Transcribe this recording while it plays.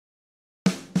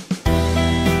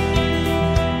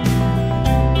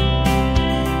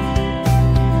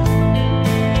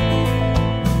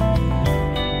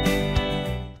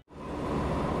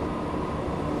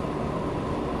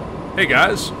Hey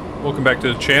guys, welcome back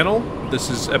to the channel.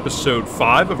 This is episode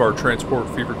 5 of our Transport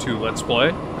Fever 2 Let's Play.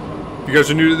 If you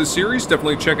guys are new to the series,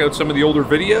 definitely check out some of the older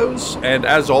videos, and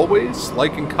as always,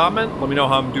 like and comment. Let me know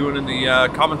how I'm doing in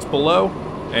the comments below,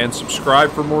 and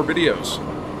subscribe for more videos.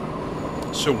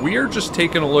 So we are just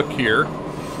taking a look here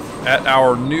at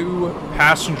our new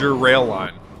passenger rail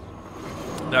line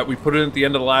that we put in at the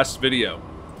end of the last video.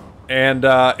 And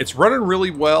it's running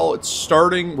really well. We're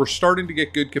starting to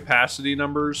get good capacity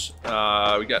numbers. We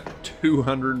got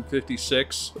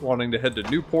 256 wanting to head to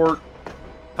Newport,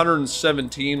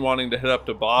 117 wanting to head up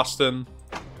to Boston,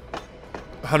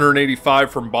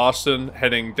 185 from Boston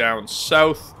heading down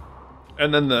south,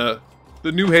 and then the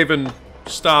New Haven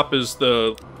stop is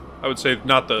I would say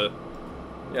not the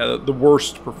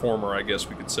worst performer, I guess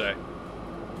we could say.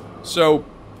 So,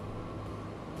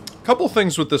 a couple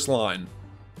things with this line.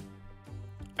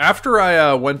 After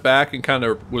I went back and kind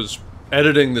of was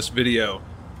editing this video,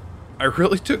 I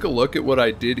really took a look at what I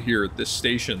did here at this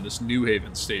station, this New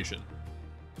Haven station.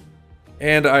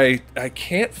 And I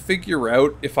can't figure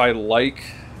out if I like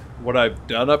what I've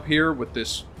done up here with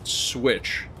this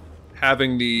switch.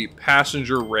 Having the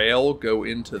passenger rail go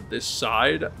into this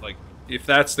side. Like, if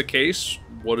that's the case,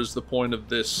 what is the point of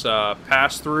this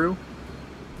pass-through?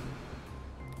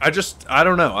 I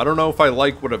don't know. I don't know if I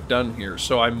like what I've done here.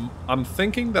 So I'm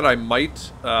thinking that I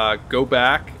might go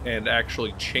back and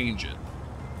actually change it.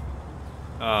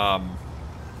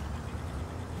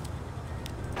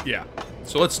 Yeah.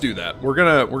 So let's do that. We're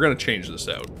gonna change this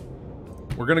out.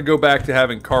 We're gonna go back to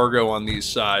having cargo on these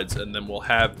sides, and then we'll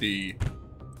have the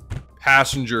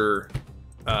passenger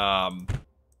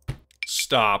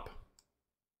stop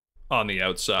on the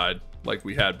outside like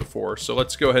we had before. So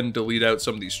let's go ahead and delete out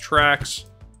some of these tracks.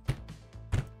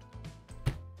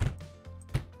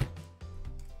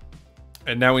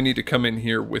 And now we need to come in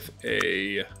here with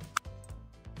a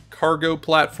cargo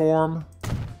platform.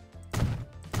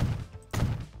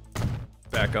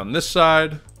 Back on this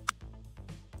side.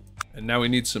 And now we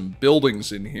need some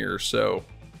buildings in here, so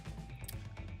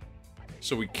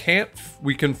we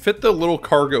can fit the little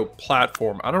cargo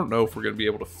platform. I don't know if we're going to be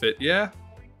able to fit, yeah.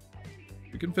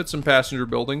 We can fit some passenger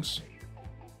buildings.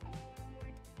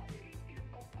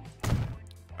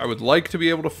 I would like to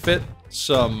be able to fit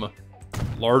some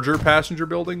larger passenger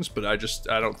buildings, but I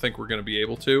don't think we're going to be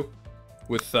able to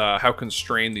with how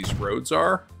constrained these roads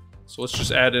are. So let's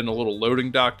just add in a little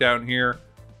loading dock down here.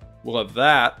 We'll have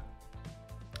that.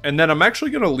 And then I'm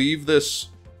actually going to leave this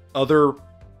other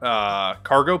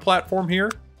cargo platform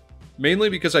here, mainly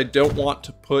because I don't want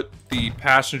to put the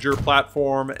passenger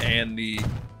platform and the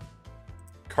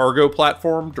cargo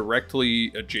platform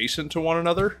directly adjacent to one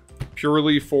another,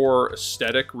 purely for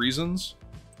aesthetic reasons.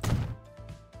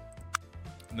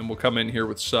 And then we'll come in here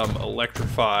with some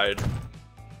electrified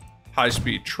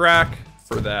high-speed track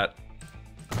for that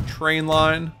train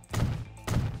line.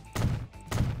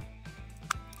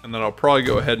 And then I'll probably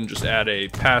go ahead and just add a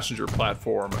passenger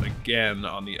platform again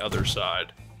on the other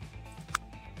side.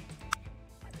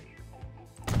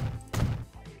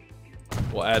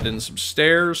 We'll add in some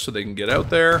stairs so they can get out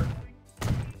there.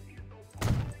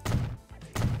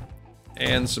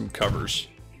 And some covers.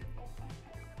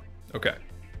 Okay.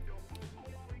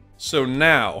 So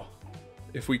now,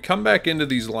 if we come back into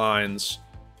these lines,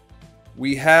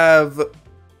 we have...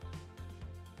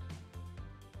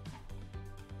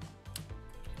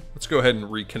 Let's go ahead and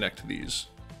reconnect these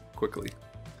quickly.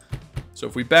 So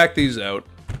if we back these out,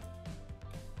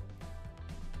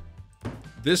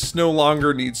 this no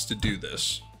longer needs to do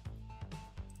this.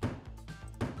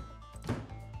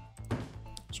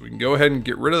 So we can go ahead and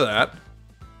get rid of that.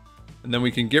 And then we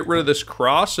can get rid of this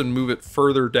cross and move it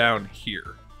further down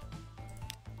here.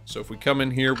 So if we come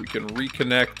in here, we can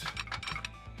reconnect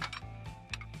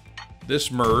this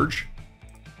merge.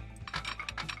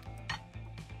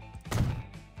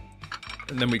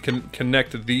 And then we can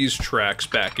connect these tracks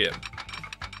back in.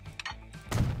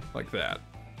 Like that.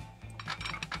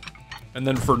 And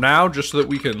then for now, just so that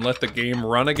we can let the game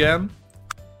run again,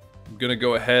 I'm going to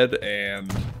go ahead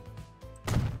and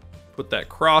put that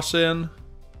cross in.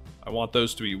 I want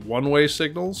those to be one-way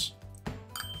signals.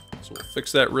 So we'll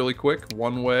fix that really quick.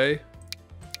 One way.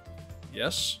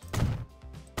 Yes.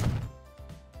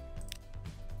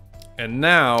 And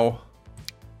now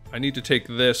I need to take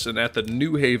this and at the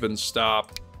New Haven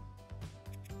stop.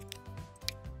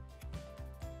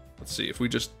 Let's see if we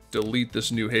just delete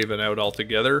this New Haven out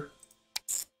altogether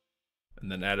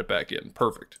and then add it back in.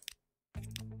 Perfect.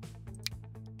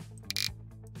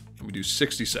 And we do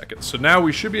 60 seconds. So now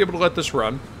we should be able to let this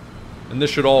run and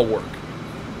this should all work.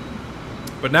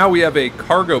 But now we have a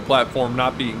cargo platform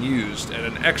not being used and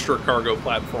an extra cargo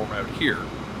platform out here.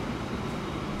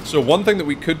 So one thing that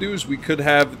we could do is we could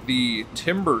have the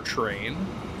timber train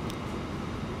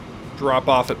drop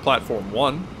off at platform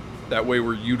 1. That way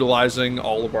we're utilizing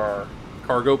all of our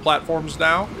cargo platforms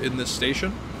now in this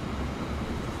station.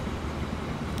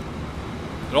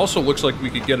 It also looks like we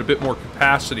could get a bit more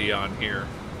capacity on here.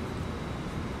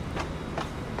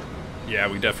 Yeah,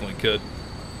 we definitely could.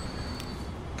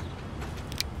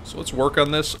 So let's work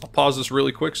on this. I'll pause this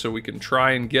really quick so we can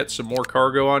try and get some more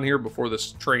cargo on here before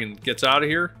this train gets out of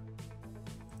here.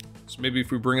 So maybe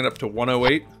if we bring it up to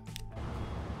 108.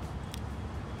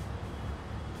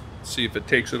 See if it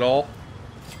takes it all.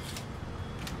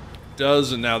 It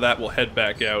does, and now that will head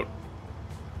back out.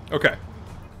 Okay.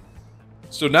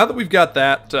 So now that we've got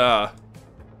that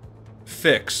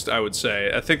fixed, I would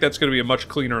say, I think that's going to be a much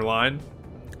cleaner line.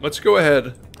 Let's go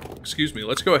ahead,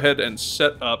 let's go ahead and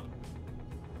set up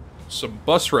some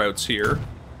bus routes here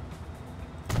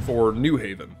for New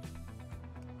Haven.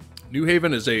 New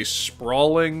Haven is a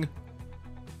sprawling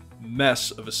mess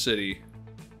of a city.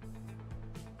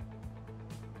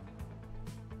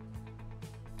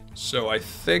 So I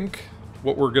think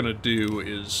what we're going to do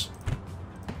is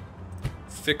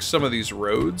fix some of these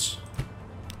roads.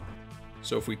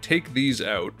 So if we take these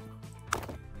out,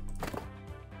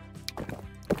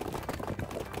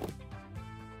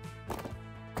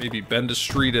 maybe bend a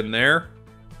street in there,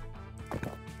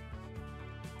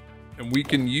 and we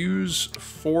can use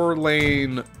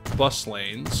 4-lane bus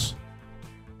lanes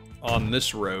on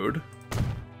this road,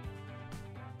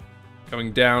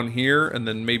 coming down here and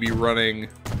then maybe running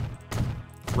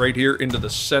right here into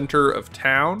the center of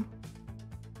town.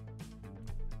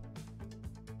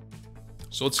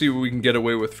 So let's see what we can get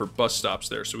away with for bus stops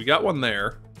there. So we got one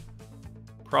there.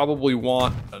 Probably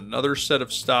want another set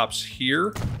of stops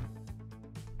here.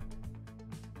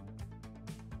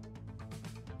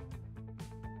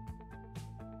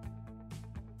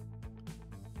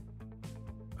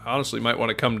 I honestly might want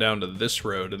to come down to this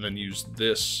road and then use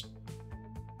this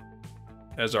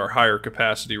as our higher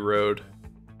capacity road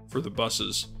for the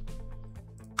buses.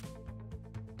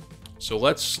 So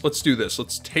let's do this.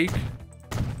 Let's take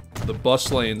the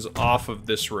bus lanes off of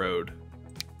this road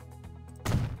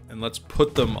and let's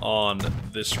put them on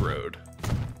this road.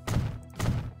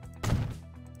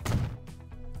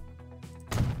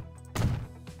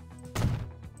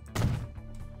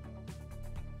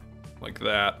 Like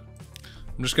that.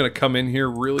 I'm just going to come in here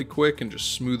really quick and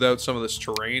just smooth out some of this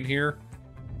terrain here.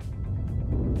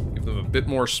 Give them a bit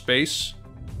more space.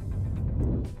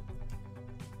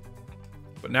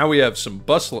 But now we have some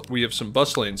bus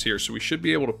lanes here, so we should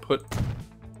be able to put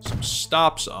some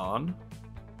stops on.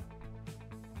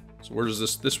 So where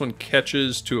does this one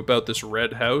catches to about this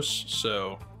red house,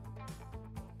 so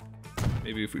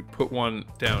maybe if we put one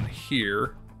down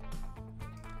here.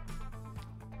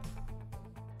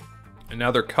 And now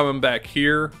they're coming back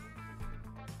here.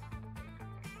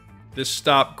 This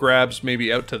stop grabs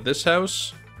maybe out to this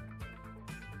house.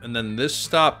 And then this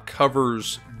stop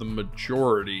covers the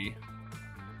majority.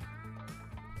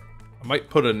 I might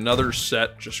put another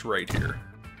set just right here.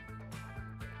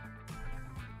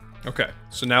 Okay,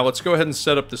 so now let's go ahead and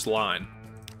set up this line.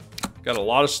 Got a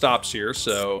lot of stops here,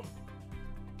 so...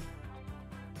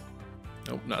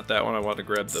 Nope, not that one. I want to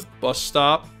grab the bus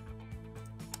stop.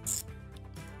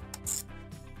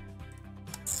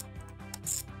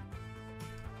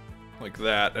 Like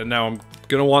that. And now I'm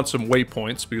going to want some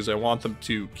waypoints because I want them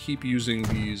to keep using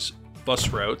these bus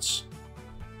routes.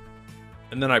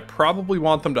 And then I probably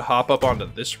want them to hop up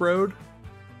onto this road.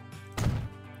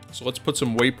 So let's put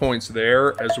some waypoints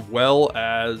there as well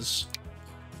as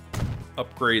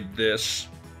upgrade this.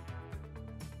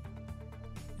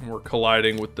 And we're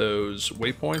colliding with those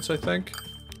waypoints, I think.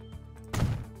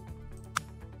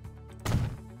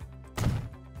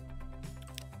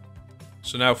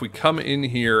 So now if we come in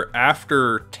here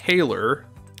after Taylor,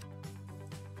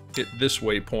 hit this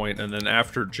waypoint, and then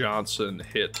after Johnson,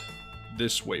 hit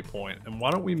this waypoint. And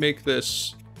why don't we make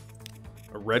this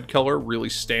a red color, really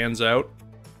stands out.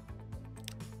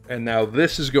 And now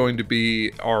this is going to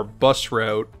be our bus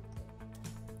route,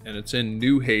 and it's in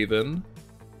New Haven.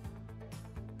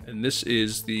 And this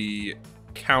is the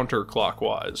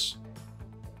counterclockwise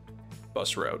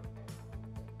bus route.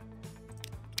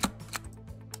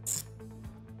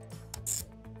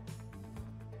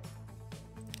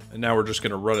 And now we're just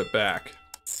going to run it back.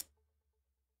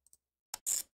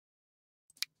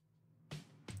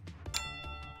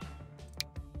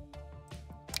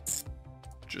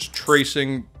 Just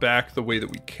tracing back the way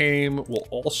that we came. We'll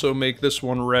also make this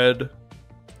one red.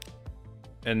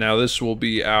 And now this will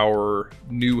be our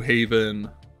New Haven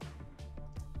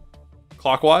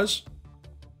clockwise.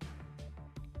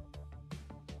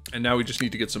 And now we just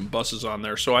need to get some buses on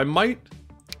there. So I might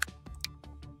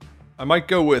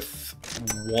go with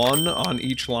one on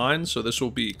each line. So this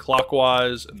will be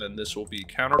clockwise, and then this will be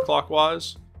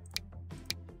counterclockwise.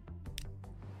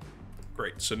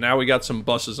 Great. So now we got some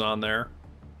buses on there.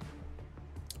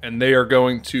 And they are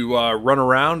going to run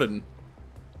around and,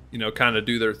 you know, kind of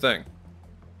do their thing.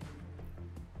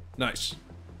 Nice.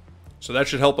 So that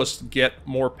should help us get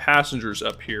more passengers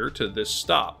up here to this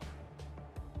stop.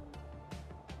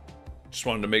 Just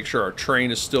wanted to make sure our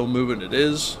train is still moving. It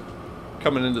is.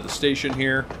 Coming into the station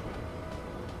here,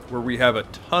 where we have a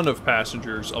ton of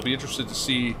passengers. I'll be interested to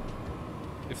see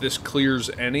if this clears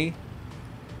any.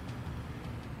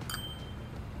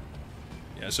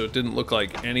 Yeah, so it didn't look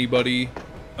like anybody.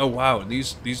 Oh wow, and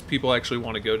these people actually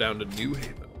want to go down to New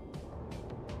Haven.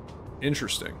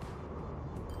 Interesting.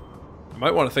 I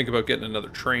might want to think about getting another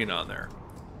train on there.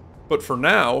 But for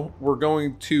now, we're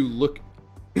going to look...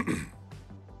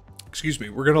 Excuse me,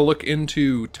 we're going to look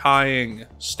into tying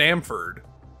Stamford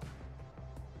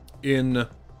in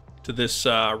to this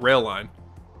rail line.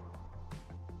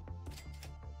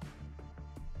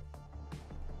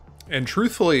 And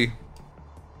truthfully,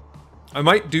 I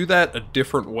might do that a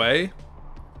different way.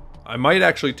 I might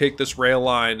actually take this rail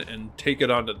line and take it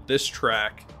onto this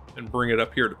track and bring it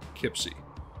up here to Poughkeepsie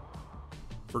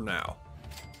for now.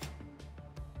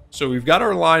 So we've got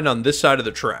our line on this side of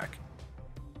the track.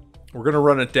 We're going to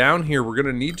run it down here. We're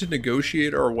going to need to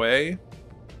negotiate our way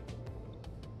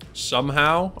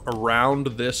somehow around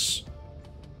this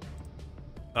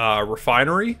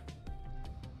refinery.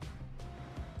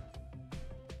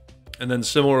 And then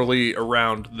similarly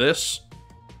around this.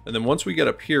 And then once we get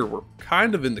up here, we're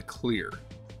kind of in the clear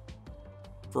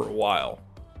for a while.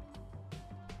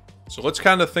 So let's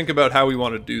kind of think about how we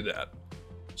want to do that.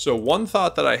 So one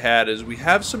thought that I had is we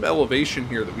have some elevation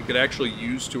here that we could actually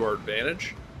use to our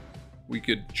advantage. We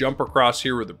could jump across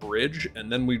here with a bridge, and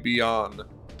then we'd be on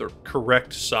the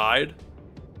correct side.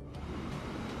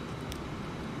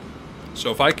 So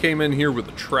if I came in here with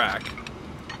a track,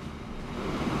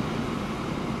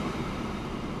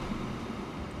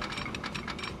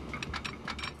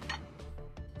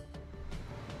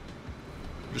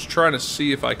 I'm just trying to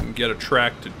see if I can get a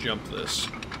track to jump this.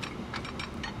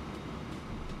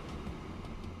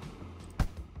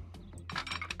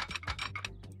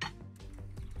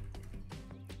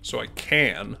 So I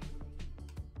can.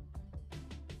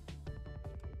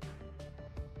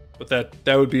 But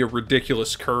that would be a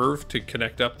ridiculous curve to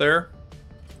connect up there.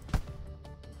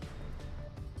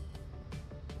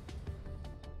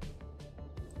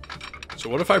 So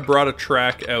what if I brought a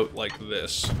track out like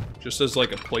this, just as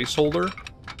like a placeholder,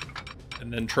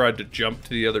 and then tried to jump to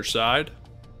the other side?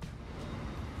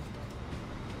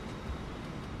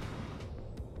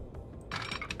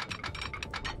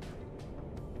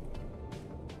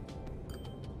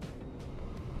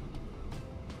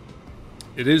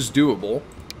 It is doable.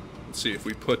 Let's see if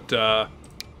we put, I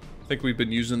think we've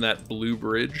been using that blue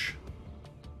bridge.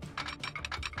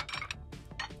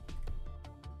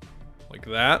 Like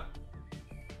that.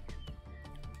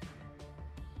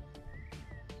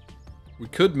 We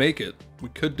could make it. We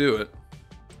could do it.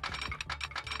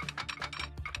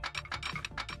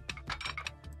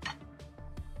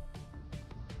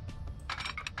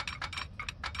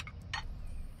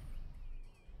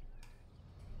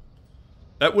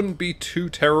 That wouldn't be too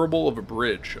terrible of a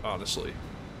bridge, honestly.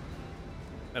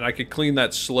 And I could clean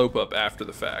that slope up after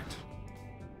the fact.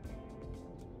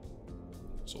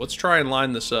 So let's try and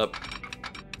line this up.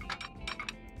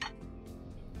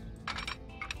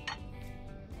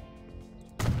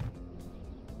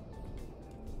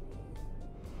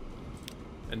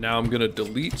 And now I'm going to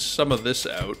delete some of this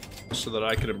out so that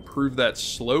I can improve that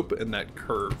slope and that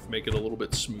curve, make it a little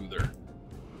bit smoother.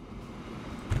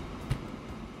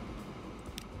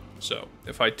 So,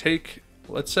 if I take,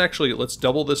 let's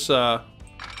double this, okay,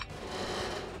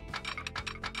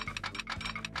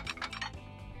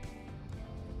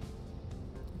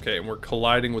 and we're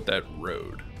colliding with that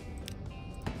road.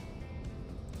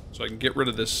 So I can get rid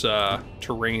of this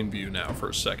terrain view now for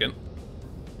a second.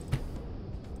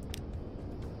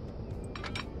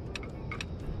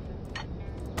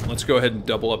 Let's go ahead and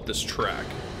double up this track.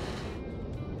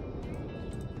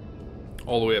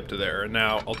 All the way up to there. And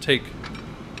now I'll take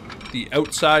the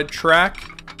outside track,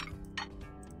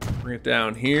 bring it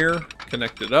down here,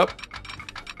 connect it up,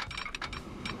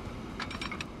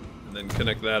 and then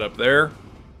connect that up there.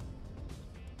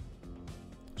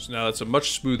 So now that's a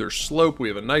much smoother slope. We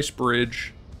have a nice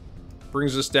bridge,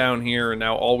 brings us down here, and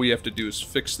now all we have to do is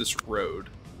fix this road.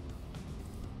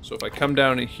 So if I come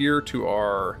down here to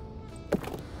our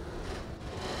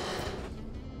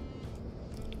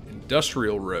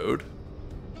industrial road.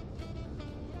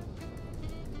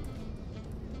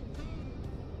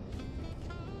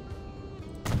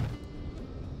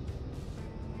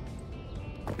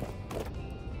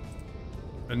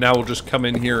 And now we'll just come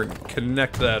in here and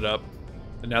connect that up.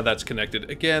 And now that's connected.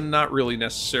 Again, not really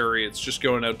necessary. It's just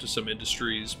going out to some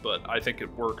industries, but I think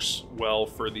it works well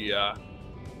for the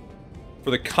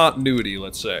continuity,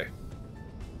 let's say.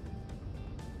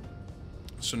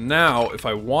 So now, if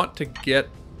I want to get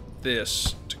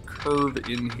this to curve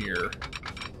in here,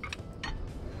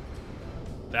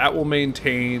 that will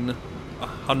maintain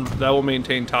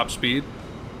top speed.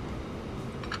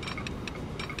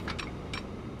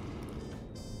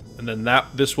 And then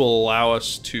this will allow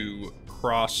us to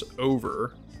cross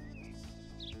over.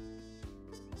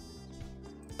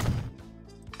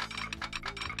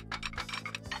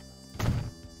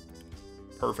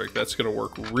 Perfect, that's going to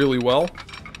work really well.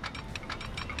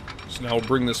 So now we'll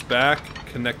bring this back,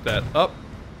 connect that up.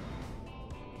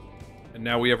 And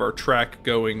now we have our track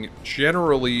going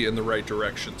generally in the right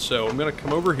direction. So I'm going to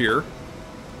come over here,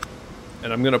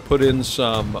 and I'm going to put in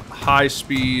some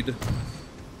high-speed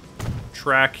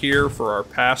track here for our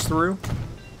pass-through.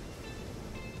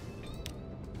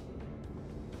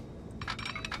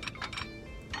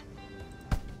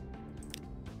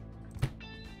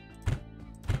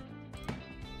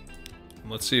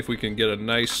 Let's see if we can get a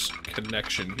nice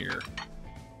connection here.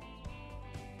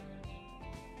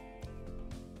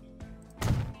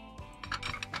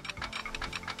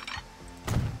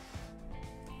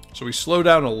 So we slow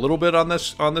down a little bit on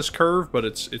this curve, but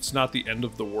it's not the end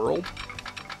of the world.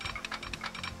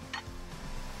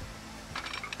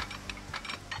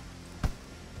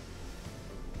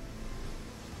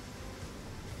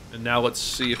 And now let's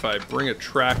see if I bring a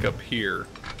track up here.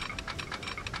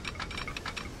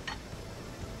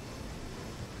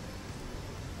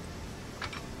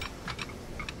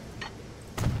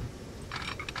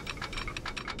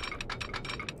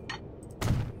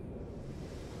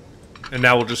 And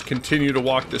now we'll just continue to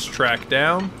walk this track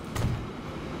down.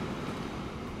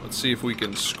 Let's see if we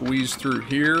can squeeze through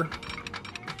here.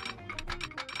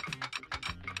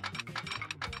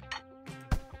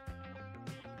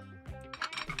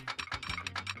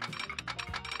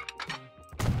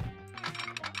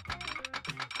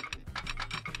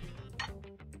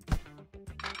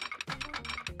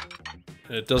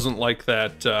 And it doesn't like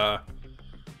that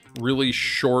really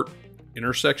short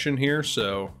intersection here,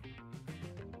 so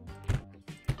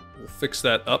we'll fix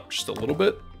that up just a little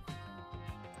bit.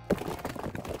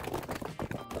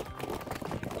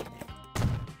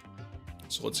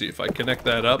 So let's see if I connect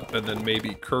that up and then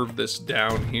maybe curve this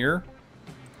down here.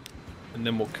 And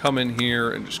then we'll come in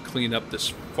here and just clean up this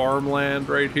farmland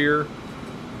right here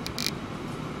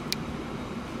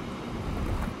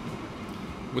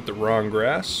with the wrong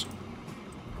grass.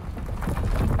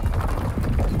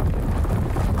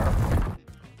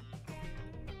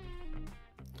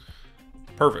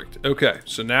 Perfect. Okay,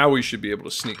 so now we should be able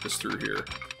to sneak this through here.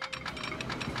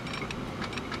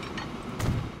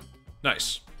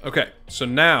 Nice. Okay, so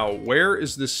now, where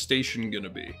is this station going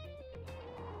to be?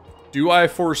 Do I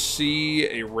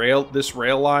foresee this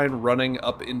rail line running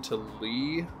up into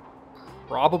Lee?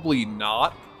 Probably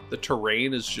not. The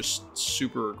terrain is just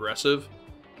super aggressive.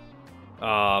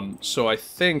 So I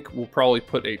think we'll probably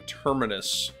put a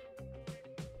terminus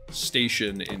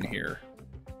station in here.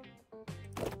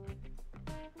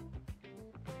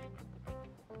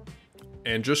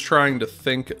 And just trying to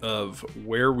think of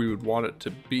where we would want it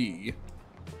to be.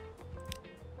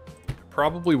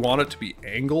 Probably want it to be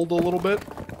angled a little bit.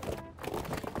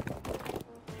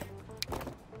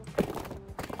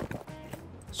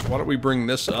 So why don't we bring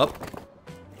this up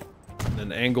and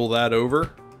then angle that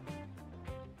over.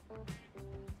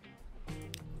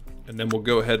 And then we'll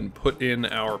go ahead and put in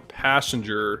our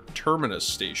passenger terminus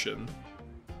station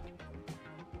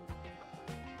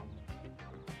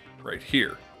right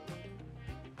here.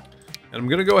 And I'm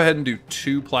going to go ahead and do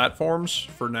 2 platforms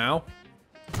for now.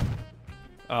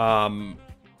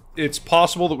 It's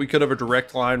possible that we could have a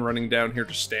direct line running down here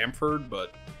to Stamford,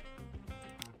 but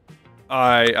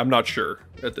I'm not sure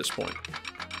at this point.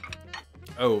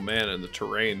 Oh man, and the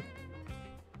terrain.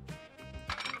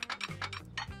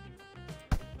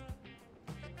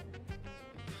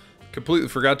 Completely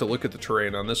forgot to look at the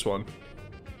terrain on this one.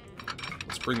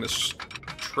 Let's bring this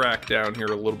track down here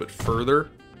a little bit further.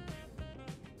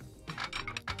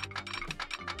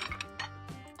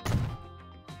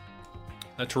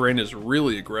 That terrain is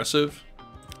really aggressive,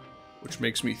 which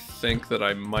makes me think that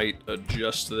I might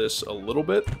adjust this a little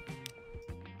bit.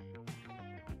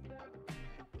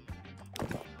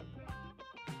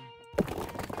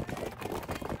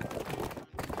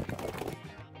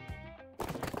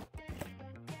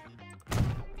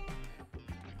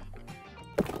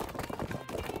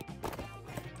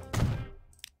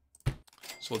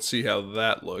 So let's see how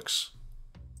that looks.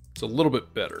 It's a little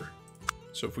bit better.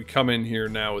 So if we come in here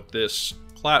now with this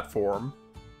platform,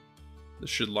 this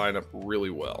should line up really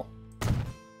well.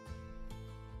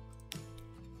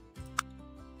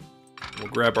 We'll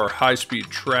grab our high-speed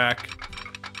track.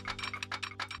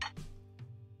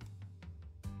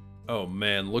 Oh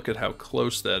man, look at how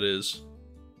close that is.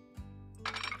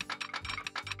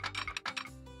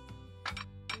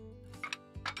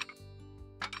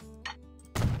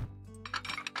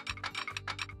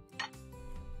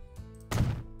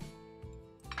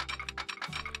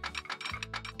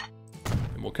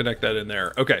 And we'll connect that in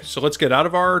there. Okay, so let's get out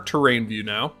of our terrain view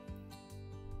now.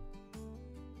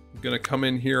 I'm gonna come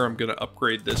in here, I'm gonna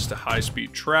upgrade this to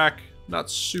high-speed track. Not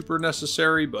super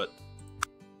necessary, but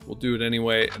we'll do it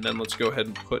anyway. And then let's go ahead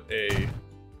and put a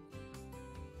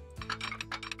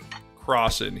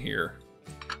cross in here.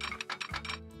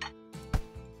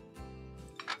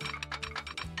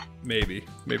 Maybe,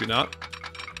 maybe not.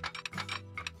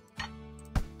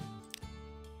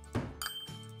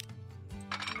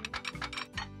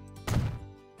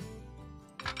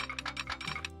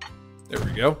 There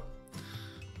we go.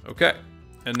 Okay,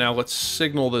 and now let's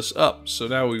signal this up. So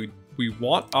now we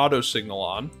want auto signal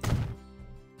on.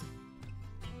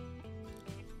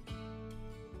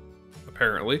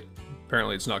 Apparently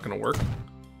it's not going to work.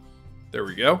 There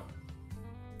we go.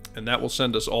 And that will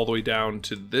send us all the way down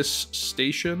to this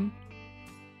station.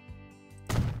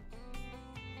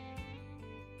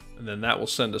 And then that will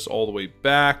send us all the way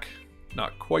back.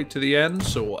 Not quite to the end,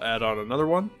 so we'll add on another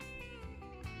one.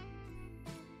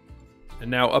 And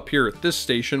now up here at this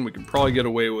station, we can probably get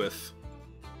away with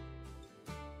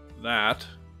that.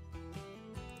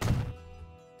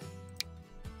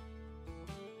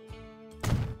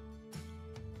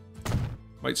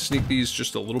 Might sneak these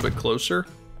just a little bit closer.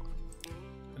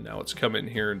 And now let's come in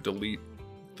here and delete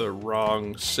the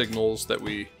wrong signals that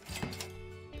we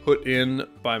put in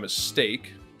by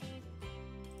mistake.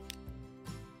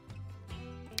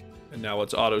 And now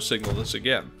let's auto signal this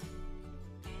again.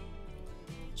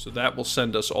 So that will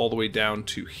send us all the way down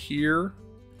to here,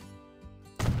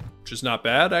 which is not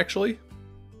bad, actually.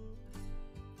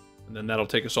 And then that'll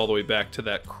take us all the way back to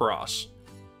that cross.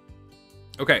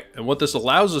 Okay, and what this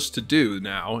allows us to do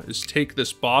now is take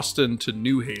this Boston to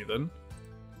New Haven,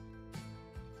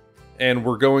 and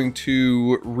we're going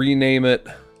to rename it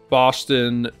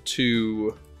Boston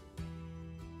to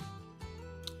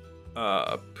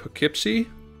Poughkeepsie.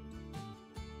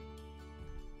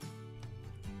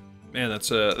 Man,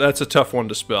 that's a tough one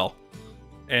to spell.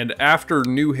 And after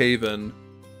New Haven,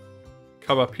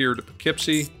 come up here to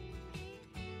Poughkeepsie,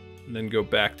 and then go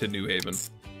back to New Haven.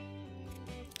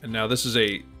 And now this is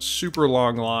a super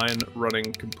long line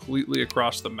running completely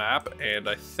across the map, and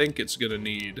I think it's going to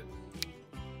need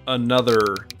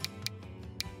another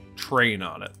train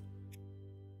on it.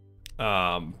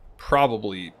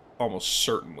 Probably, almost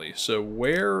certainly. So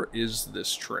where is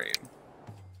this train?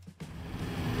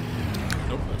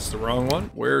 Nope, that's the wrong one.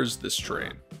 Where is this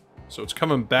train? So it's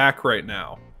coming back right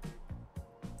now.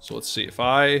 So let's see if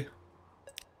I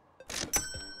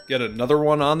get another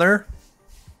one on there.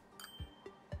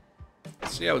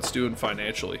 Let's see how it's doing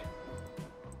financially.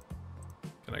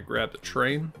 Can I grab the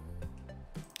train?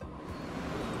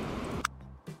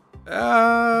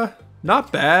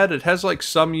 Not bad. It has like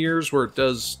some years where it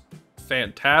does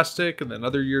fantastic, and then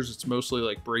other years it's mostly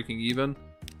like breaking even.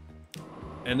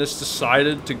 And this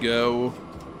decided to go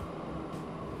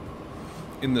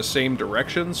in the same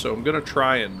direction, so I'm gonna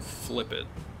try and flip it.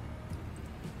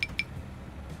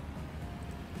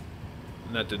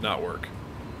 And that did not work.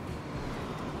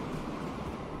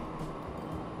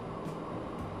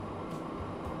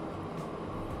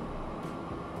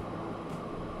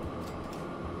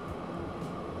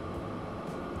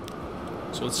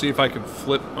 So let's see if I can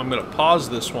flip. I'm gonna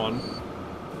pause this one.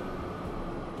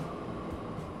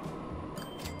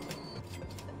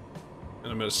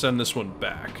 And I'm gonna send this one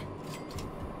back.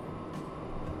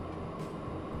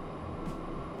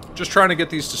 Just trying to get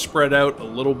these to spread out a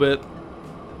little bit.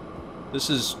 This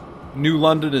is... New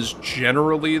London is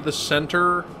generally the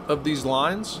center of these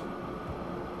lines.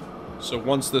 So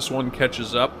once this one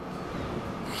catches up,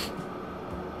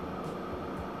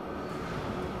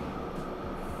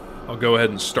 I'll go ahead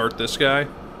and start this guy.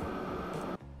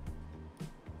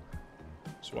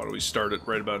 So why don't we start it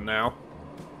right about now?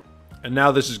 And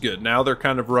now this is good. Now they're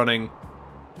kind of running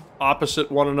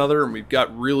opposite one another, and we've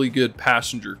got really good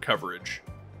passenger coverage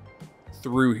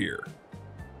through here.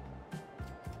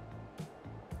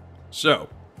 So,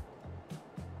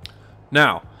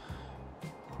 now,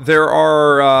 there's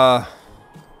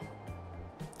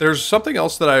something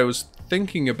else that I was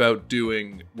thinking about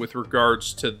doing with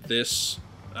regards to this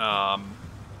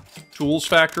tools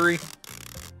factory.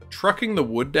 Trucking the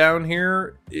wood down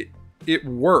here, it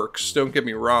works, don't get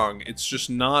me wrong. It's just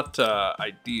not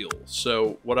ideal.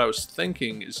 So what I was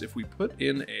thinking is if we put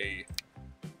in a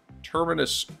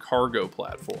terminus cargo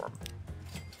platform,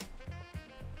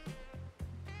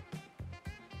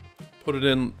 put it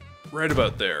in right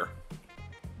about there,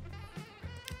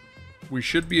 we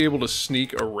should be able to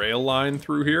sneak a rail line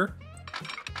through here.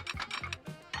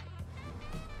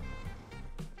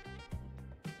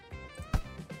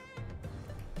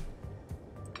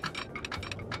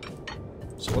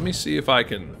 So let me see if I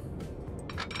can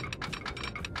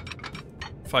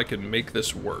make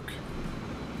this work.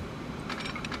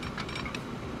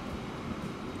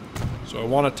 So I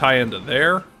want to tie into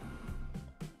there.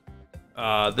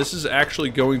 This is actually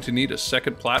going to need a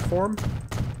second platform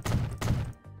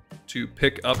to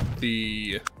pick up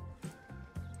the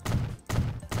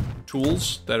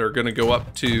tools that are going to go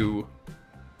up to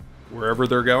wherever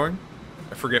they're going.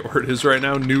 I forget where it is right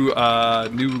now. New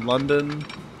London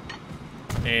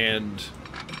and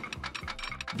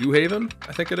New Haven,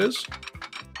 I think it is.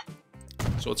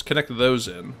 So let's connect those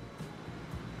in.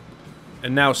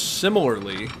 And now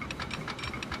similarly,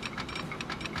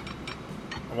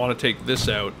 I want to take this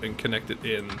out and connect it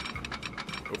in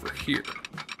over here.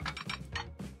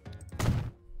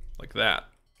 Like that.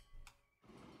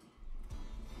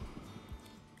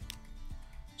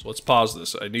 So let's pause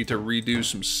this. I need to redo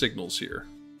some signals here.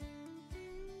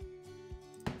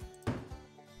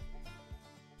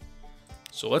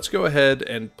 So let's go ahead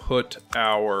and put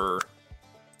our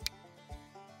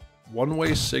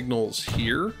one-way signals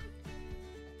here.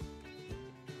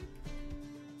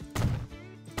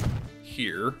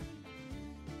 Here.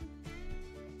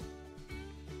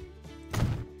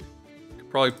 Could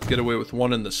probably get away with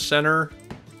one in the center.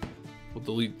 We'll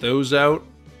delete those out.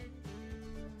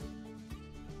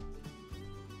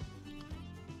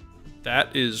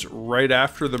 That is right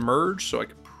after the merge, so I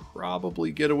could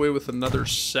probably get away with another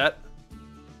set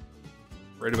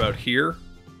right about here.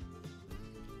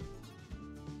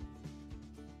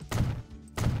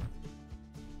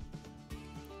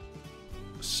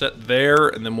 Set there,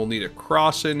 and then we'll need a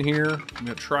cross in here. I'm going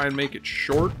to try and make it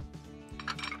short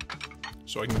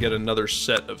so I can get another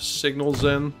set of signals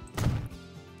in.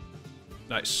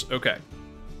 Nice. Okay.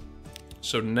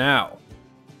 So now,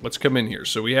 let's come in here.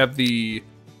 So we have the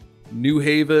New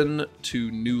Haven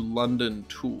to New London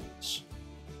tools.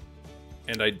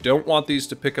 And I don't want these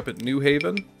to pick up at New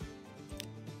Haven.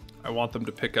 I want them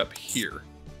to pick up here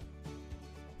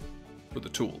for the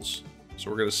tools.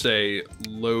 So we're going to say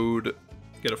load,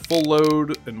 get a full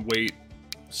load, and wait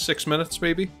 6 minutes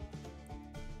maybe.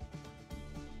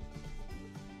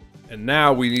 And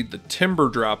now we need the timber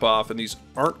drop off, and these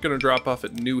aren't going to drop off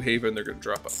at New Haven. They're going to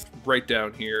drop off right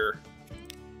down here.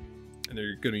 And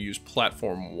they're going to use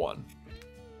platform 1.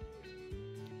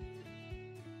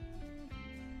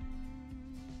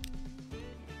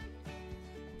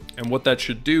 And what that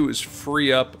should do is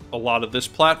free up a lot of this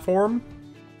platform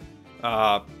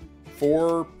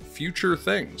for future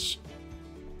things.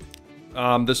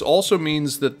 This also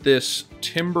means that this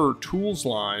timber tools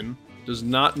line does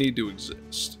not need to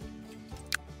exist.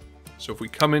 So if we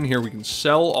come in here, we can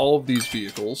sell all of these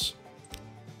vehicles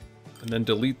and then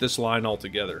delete this line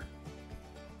altogether.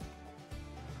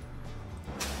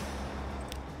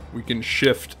 We can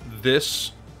shift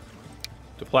this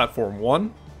to platform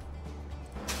 1.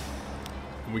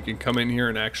 And we can come in here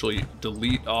and actually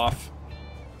delete off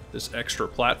this extra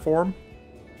platform.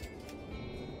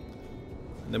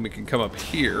 And then we can come up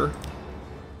here.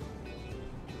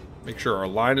 Make sure our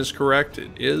line is correct.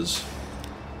 It is.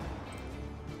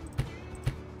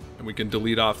 And we can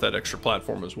delete off that extra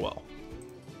platform as well.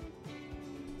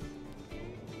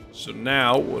 So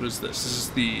now, what is this? This is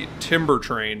the timber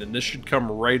train, and this should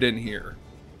come right in here.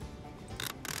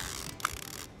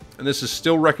 And this is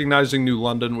still recognizing New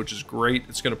London, which is great.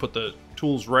 It's going to put the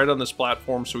tools right on this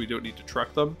platform so we don't need to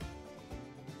truck them.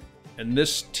 And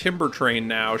this timber train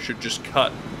now should just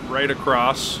cut right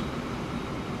across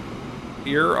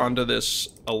here onto this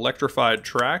electrified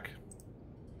track.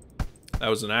 That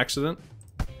was an accident.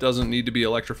 Doesn't need to be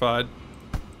electrified.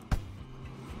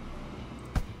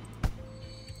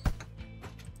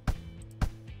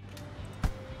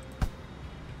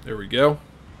 There we go.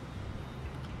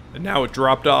 And now it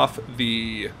dropped off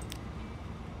the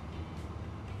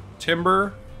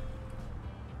timber.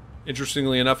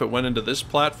 Interestingly enough, it went into this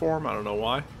platform. I don't know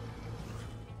why.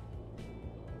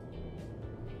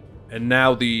 And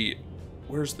now the...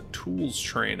 Where's the tools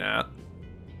train at?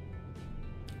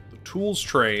 The tools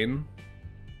train...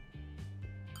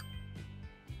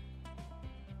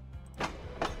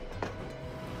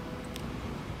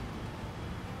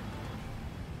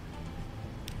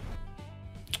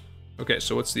 Okay,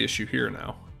 so what's the issue here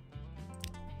now?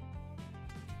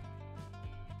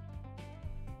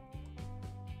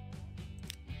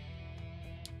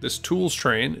 This tools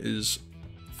train is,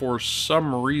 for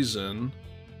some reason,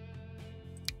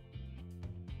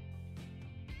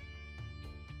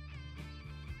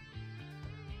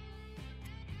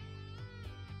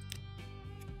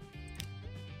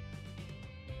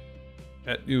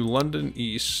 at New London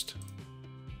East.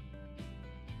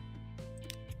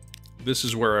 This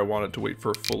is where I wanted to wait for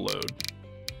a full load.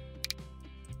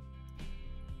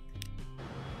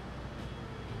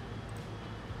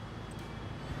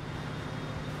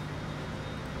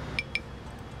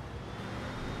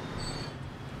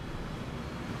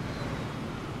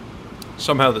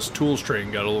 Somehow this tools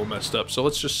train got a little messed up, so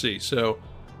let's just see. So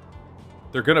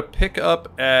they're gonna pick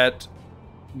up at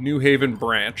New Haven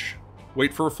branch,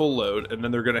 wait for a full load, and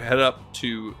then they're gonna head up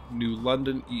to New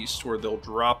London East where they'll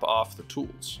drop off the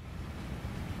tools.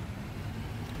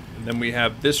 And then we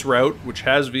have this route, which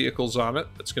has vehicles on it,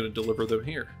 that's gonna deliver them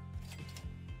here.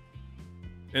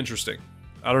 Interesting.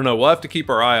 I don't know, we'll have to keep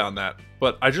our eye on that.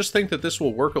 But I just think that this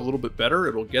will work a little bit better.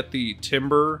 It'll get the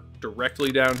timber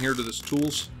directly down here to this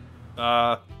tools,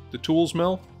 the tools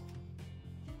mill,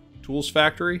 tools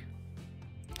factory.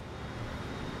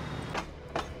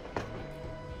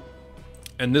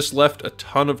 And this left a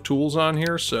ton of tools on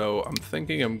here, so I'm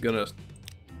thinking I'm gonna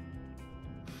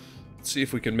see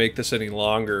if we can make this any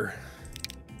longer.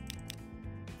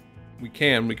 We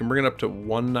can bring it up to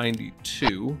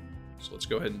 192. So let's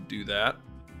go ahead and do that.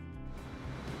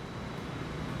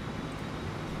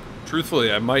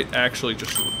 Truthfully, I might actually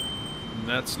just...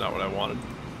 That's not what I wanted.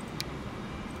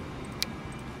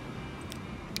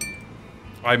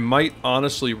 I might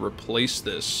honestly replace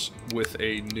this with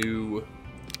a new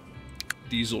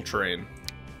diesel train.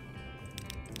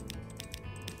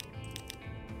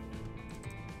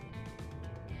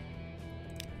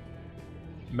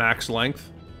 Max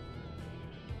length.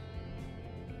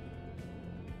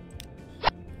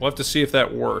 We'll have to see if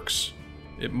that works.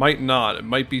 It might not. It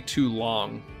might be too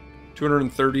long.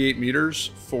 238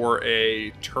 meters for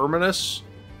a terminus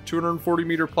 240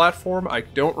 meter platform. I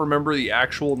don't remember the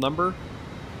actual number,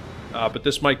 but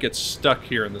this might get stuck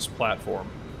here in this platform.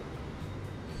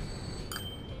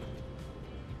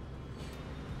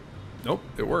 Nope,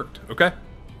 it worked. Okay.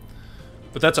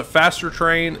 But that's a faster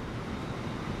train.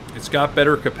 It's got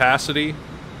better capacity.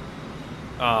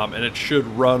 And it should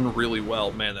run really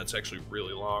well. Man, that's actually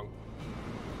really long.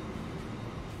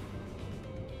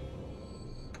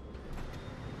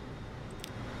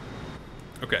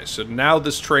 Okay, so now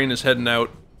this train is heading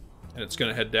out, and it's going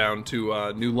to head down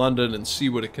to New London and see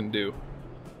what it can do.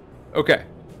 Okay.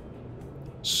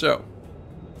 So,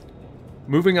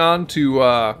 moving on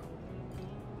to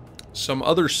some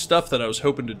other stuff that I was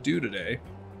hoping to do today.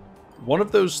 One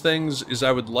of those things is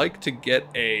I would like to get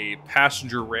a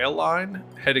passenger rail line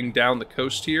heading down the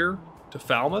coast here to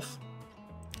Falmouth.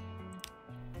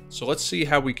 So let's see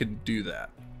how we can do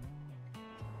that.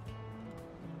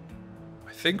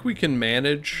 I think we can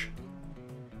manage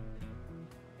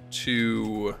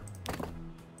to...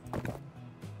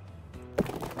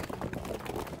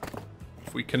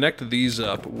 If we connect these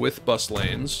up with bus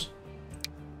lanes...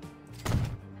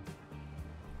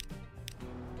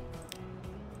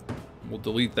 We'll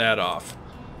delete that off.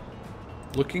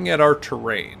 Looking at our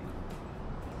terrain.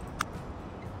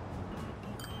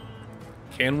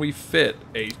 Can we fit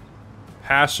a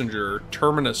passenger,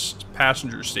 terminus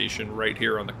passenger station right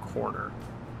here on the corner?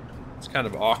 It's kind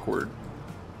of awkward.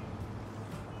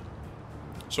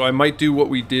 So I might do what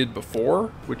we did before,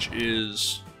 which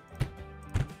is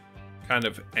kind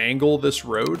of angle this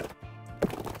road.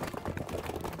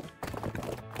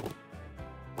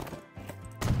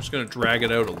 Going to drag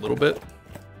it out a little bit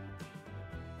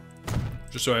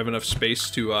just so I have enough space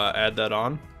to add that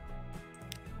on.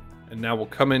 And now we'll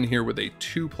come in here with a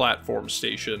 2-platform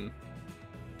station,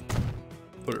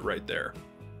 put it right there,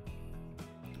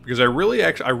 because I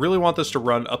really want this to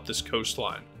run up this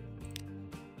coastline.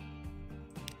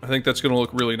 I think that's going to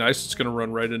look really nice. It's going to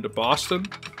run right into Boston.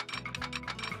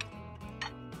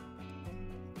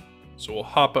 So we'll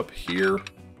hop up here.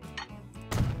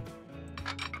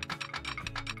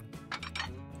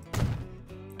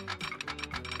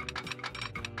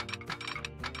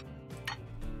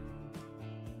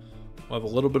 We'll have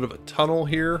a little bit of a tunnel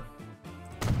here.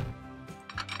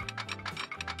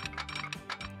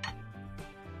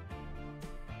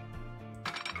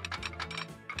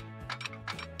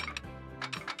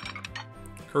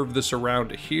 Curve this around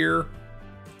to here.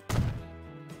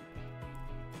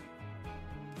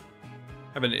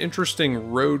 Have an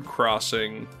interesting road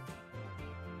crossing.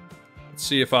 Let's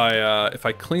see if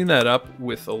I clean that up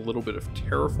with a little bit of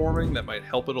terraforming, that might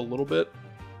help it a little bit.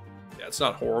 Yeah, it's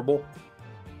not horrible.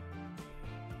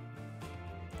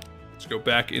 Let's go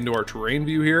back into our terrain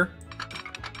view here.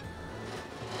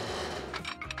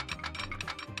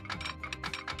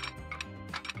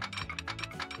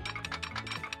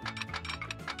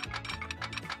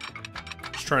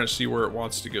 Just trying to see where it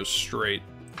wants to go straight.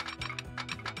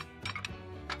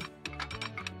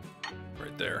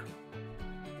 Right there.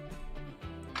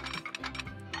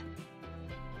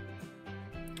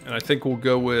 And I think we'll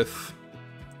go with...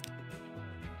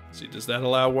 Let's see, does that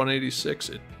allow 186?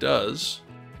 It does.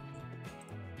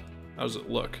 How does it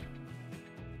look?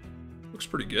 Looks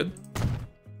pretty good.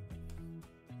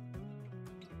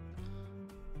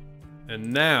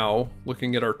 And now,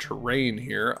 looking at our terrain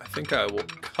here, I think I will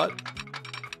cut...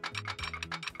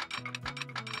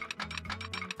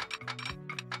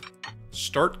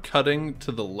 Start cutting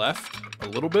to the left a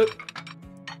little bit.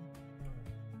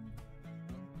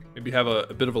 Maybe have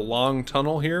a bit of a long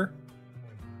tunnel here.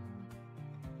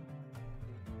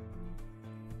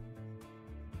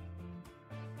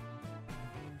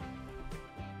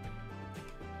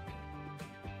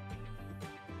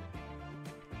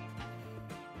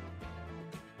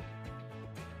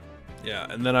 Yeah,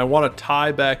 and then I want to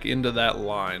tie back into that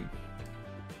line.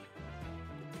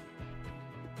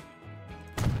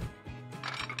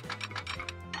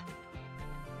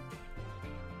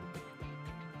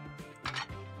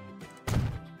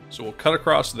 So we'll cut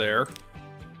across there.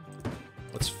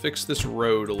 Let's fix this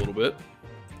road a little bit.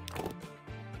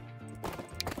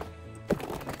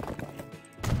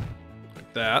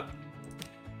 Like that.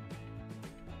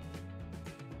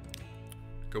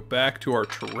 Go back to our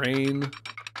terrain.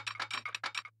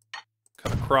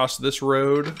 Cut across this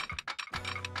road.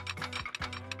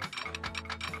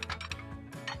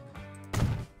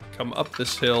 Come up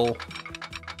this hill.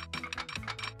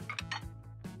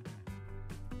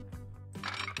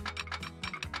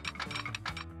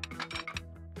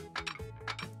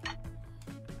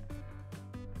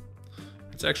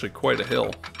 It's actually quite a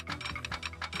hill.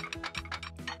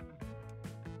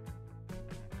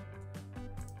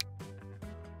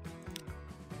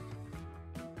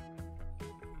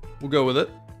 We'll go with it.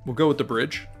 We'll go with the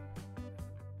bridge.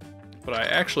 But I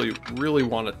actually really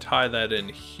want to tie that in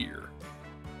here.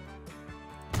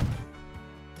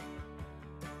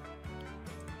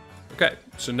 Okay,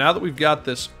 so now that we've got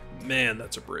this, man,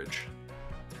 that's a bridge.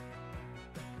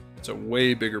 It's a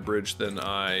way bigger bridge than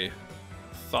I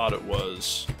thought it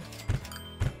was.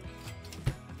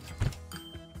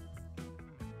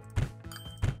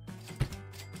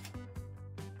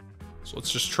 So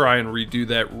let's just try and redo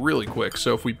that really quick.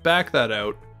 So if we back that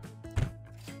out,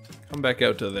 come back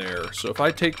out to there. So if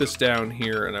I take this down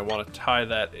here and I want to tie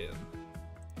that in,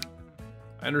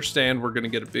 I understand we're going to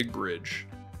get a big bridge.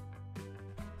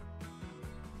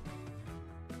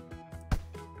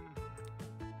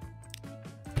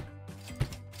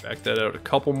 Back that out a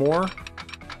couple more.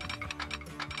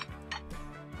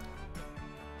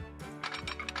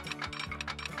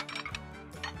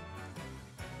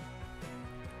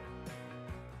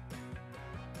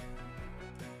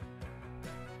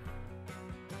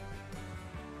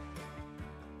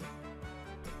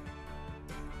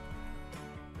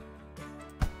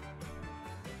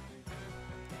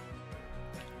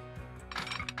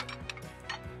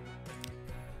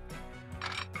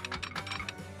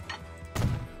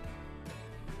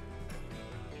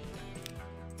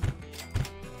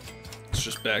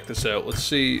 Just back this out. Let's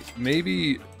see,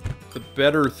 maybe the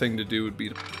better thing to do would be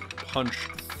to punch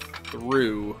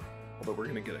through, although we're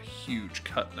going to get a huge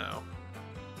cut now.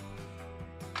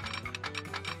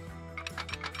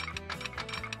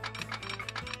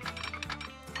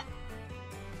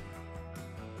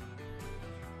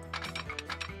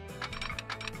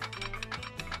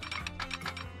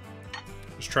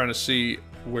 Just trying to see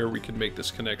where we can make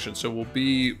this connection. So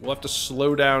we'll have to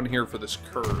slow down here for this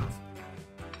curve.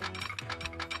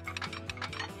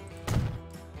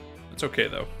 It's okay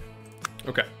though.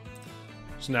 Okay.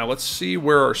 So now let's see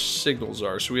where our signals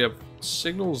are. So we have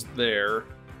signals there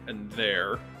and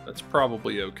there. That's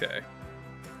probably okay.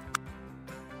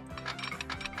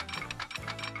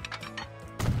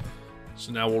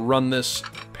 So now we'll run this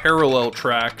parallel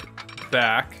track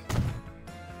back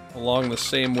along the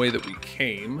same way that we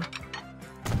came.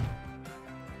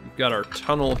 We've got our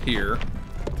tunnel here.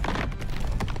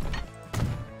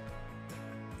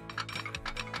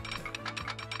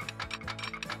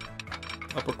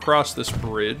 Up across this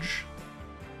bridge.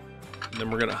 And then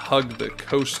we're going to hug the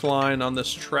coastline on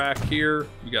this track here.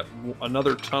 We got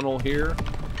another tunnel here.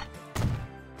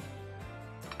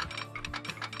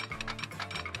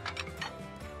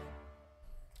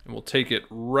 we'll take it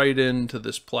right into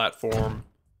this platform.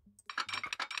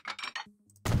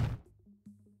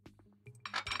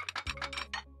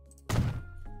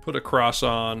 Put a cross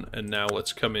on, and now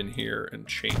let's come in here and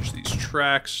change these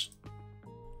tracks.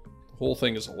 The whole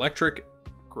thing is electric.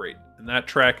 Great. And that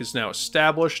track is now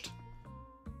established.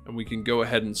 And we can go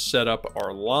ahead and set up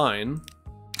our line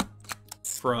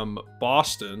from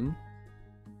Boston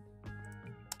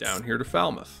down here to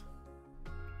Falmouth.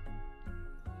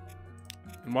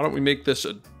 And why don't we make this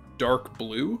a dark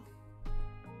blue?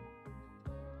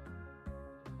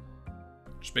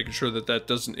 Just making sure that that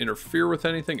doesn't interfere with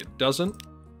anything. It doesn't.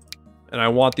 And I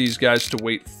want these guys to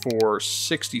wait for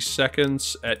 60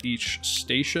 seconds at each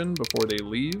station before they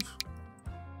leave.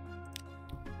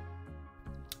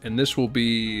 And this will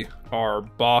be our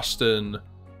Boston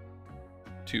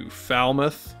to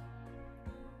Falmouth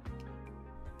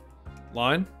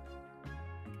line.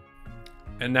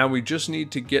 And now we just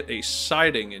need to get a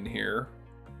siding in here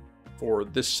for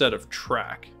this set of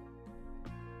track.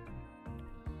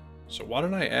 So why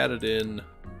don't I add it in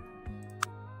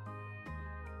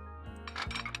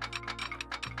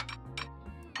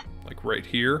like right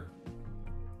here.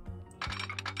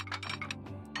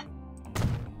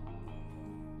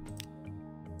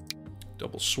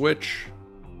 Double switch.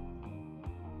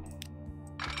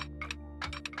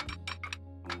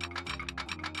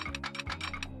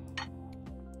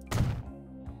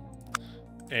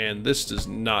 And this does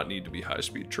not need to be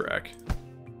high-speed track.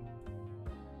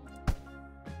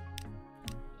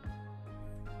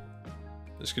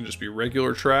 This can just be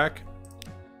regular track.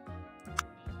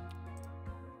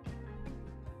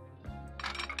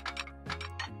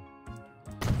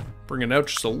 Bring it out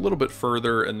just a little bit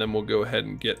further, and then we'll go ahead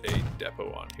and get a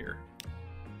depot on here.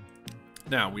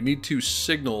 Now, we need to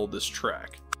signal this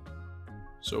track.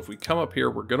 So if we come up here,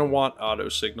 we're going to want auto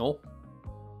signal.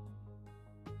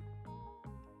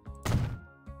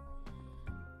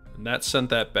 And that sent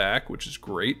that back, which is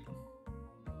great.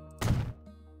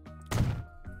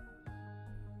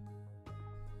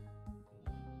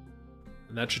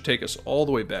 And that should take us all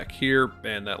the way back here,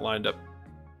 and that lined up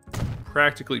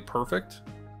practically perfect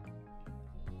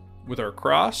with our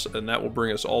cross, and that will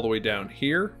bring us all the way down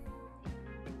here.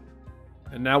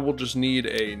 And now we'll just need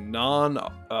a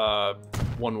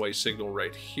one-way signal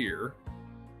right here.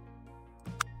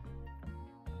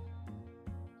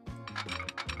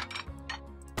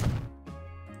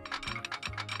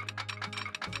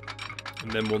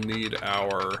 And then we'll need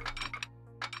our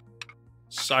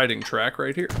siding track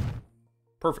right here.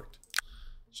 Perfect.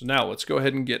 So now let's go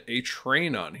ahead and get a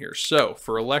train on here. So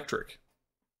for electric,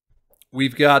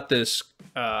 we've got this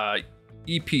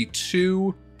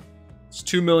EP2. It's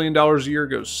 $2 million a year,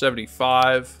 goes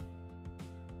 75.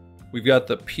 We've got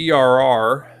the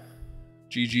PRR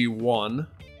GG1,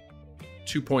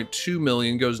 2.2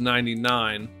 million, goes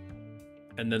 99.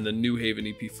 And then the New Haven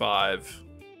EP5.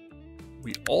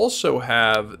 We also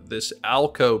have this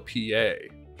Alco PA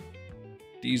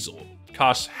diesel.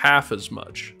 Costs half as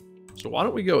much. So why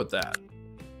don't we go with that?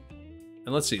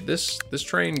 And let's see, this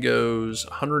train goes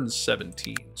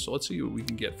 117. So let's see what we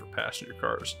can get for passenger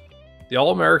cars. The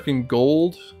All-American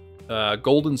Gold,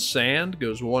 Golden Sand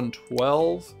goes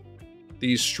 112.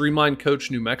 These Streamline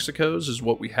Coach New Mexicos is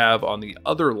what we have on the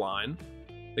other line.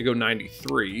 They go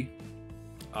 93.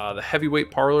 The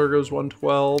Heavyweight Parlor goes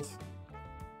 112.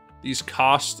 These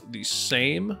cost the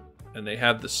same, and they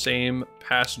have the same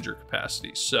passenger capacity.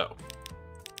 So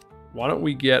why don't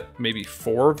we get maybe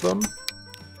 4 of them?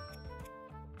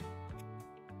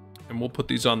 And we'll put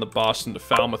these on the Boston to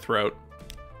Falmouth route.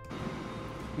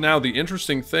 Now, the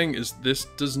interesting thing is this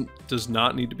does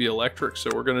not need to be electric, so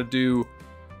we're going to do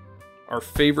our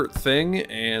favorite thing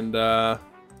and go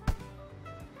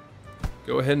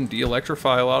ahead and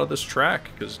de-electrify a lot of this track,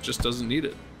 because it just doesn't need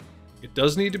it. It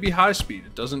does need to be high speed.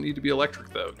 It doesn't need to be electric,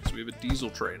 though, because we have a diesel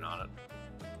train on it.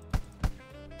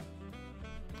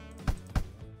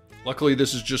 Luckily,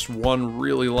 this is just one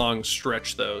really long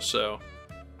stretch, though, so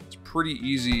it's pretty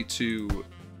easy to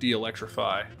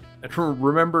de-electrify. And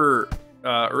remember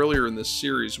earlier in this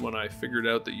series when I figured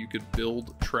out that you could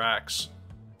build tracks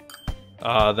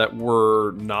that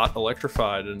were not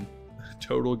electrified, and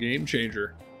total game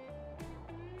changer.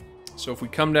 So if we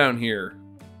come down here,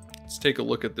 let's take a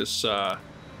look at this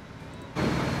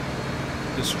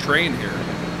this train here.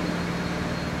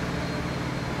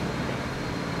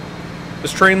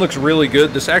 This train looks really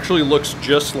good. This actually looks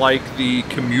just like the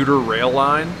commuter rail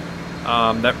line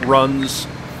that runs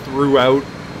throughout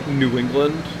New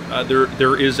England.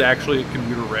 There is actually a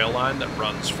commuter rail line that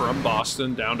runs from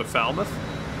Boston down to Falmouth.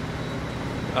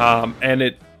 And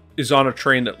it is on a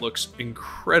train that looks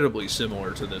incredibly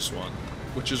similar to this one,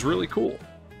 which is really cool.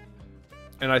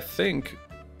 And I think,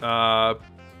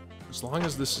 as long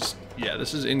as this is, yeah,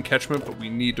 this is in catchment, but we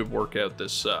need to work out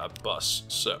this bus.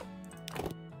 So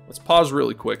let's pause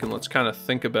really quick and let's kind of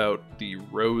think about the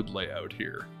road layout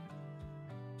here.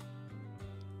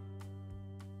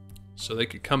 So they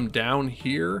could come down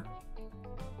here.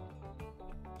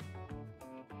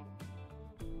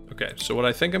 Okay, so what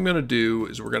I think I'm gonna do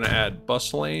is we're gonna add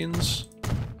bus lanes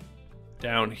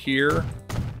down here,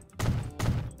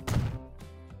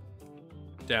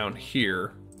 down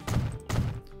here,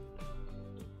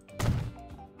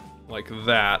 like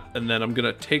that, and then I'm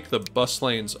gonna take the bus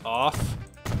lanes off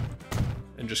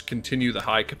and just continue the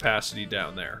high capacity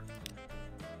down there.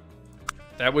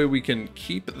 That way we can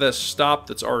keep the stop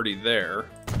that's already there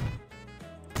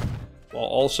while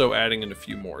also adding in a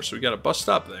few more. So we got a bus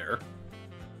stop there.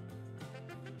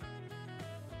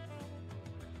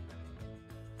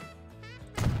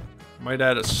 Might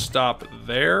add a stop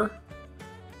there.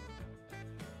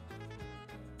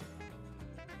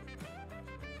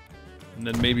 And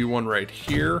then maybe one right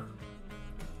here.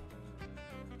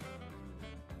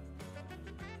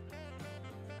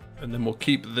 And then we'll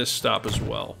keep this stop as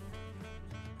well.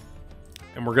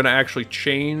 And we're going to actually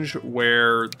change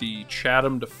where the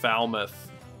Chatham to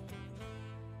Falmouth.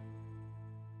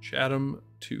 Chatham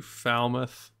to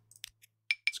Falmouth.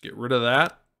 Let's get rid of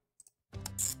that.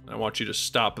 I want you to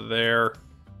stop there.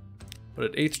 But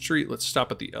at 8th Street, let's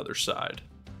stop at the other side.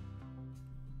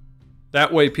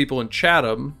 That way people in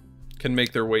Chatham can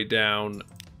make their way down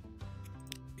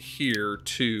here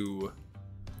to...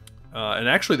 and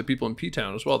actually the people in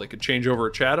P-Town as well. They could change over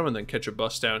at Chatham and then catch a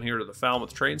bus down here to the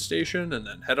Falmouth train station and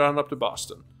then head on up to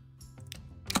Boston.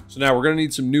 So now we're going to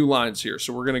need some new lines here.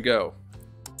 So we're going to go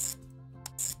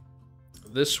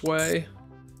this way,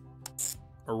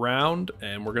 around,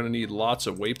 and we're going to need lots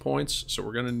of waypoints. So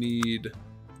we're going to need,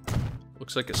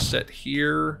 looks like a set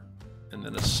here and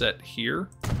then a set here.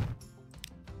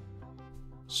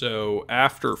 So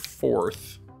after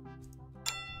 4th,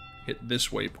 hit this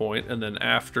waypoint, and then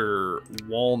after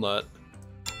Walnut,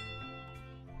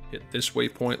 hit this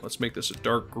waypoint. Let's make this a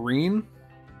dark green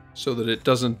so that it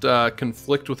doesn't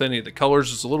conflict with any of the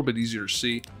colors. It's a little bit easier to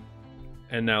see.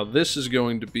 And now this is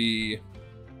going to be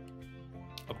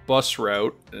a bus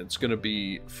route, and it's going to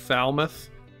be Falmouth.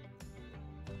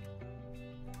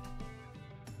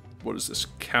 What is this?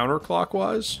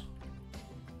 Counterclockwise?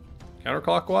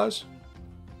 Counterclockwise?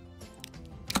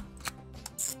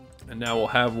 And now we'll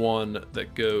have one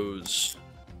that goes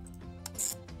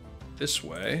this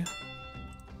way,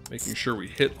 making sure we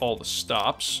hit all the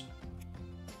stops.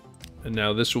 And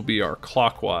now this will be our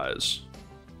clockwise.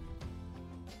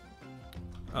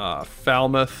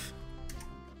 Falmouth,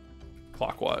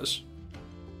 clockwise.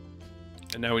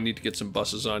 And now we need to get some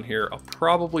buses on here. I'll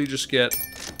probably just get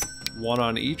one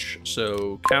on each.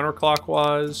 So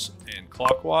counterclockwise and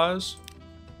clockwise.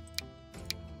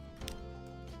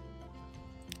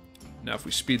 Now if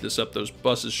we speed this up, those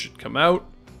buses should come out.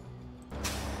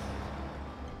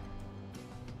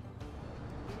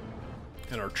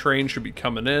 And our train should be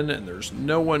coming in, and there's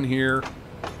no one here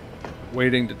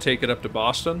waiting to take it up to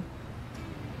Boston.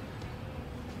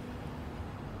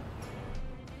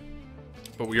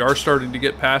 But we are starting to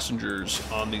get passengers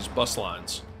on these bus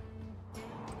lines.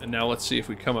 And now let's see if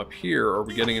we come up here. Are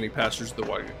we getting any passengers that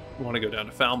want to go down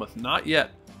to Falmouth? Not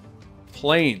yet.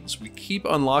 Planes. We keep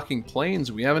unlocking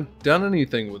planes. We haven't done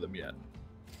anything with them yet.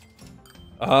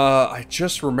 I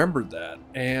just remembered that,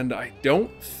 and I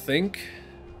don't think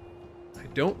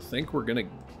we're gonna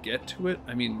get to it.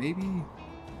 I mean, maybe.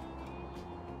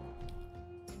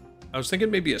 I was thinking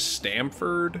maybe a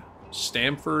Stamford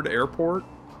Airport.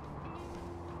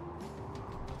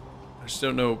 I just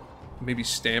don't know. Maybe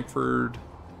Stamford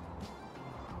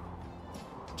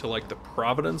to like the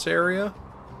Providence area.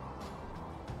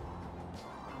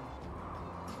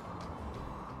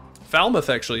 Falmouth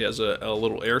actually has a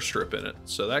little airstrip in it,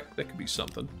 so that could be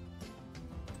something.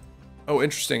 Oh,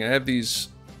 interesting. I have these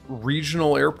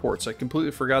regional airports. I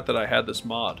completely forgot that I had this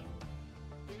mod.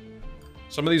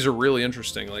 Some of these are really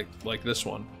interesting, like this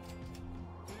one.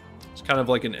 It's kind of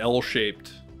like an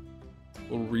L-shaped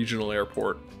little regional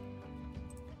airport.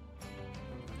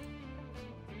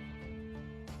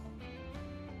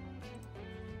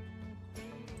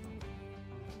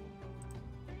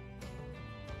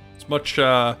 It's much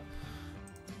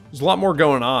there's a lot more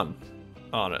going on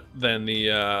it than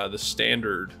the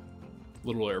standard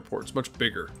little airport. It's much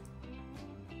bigger.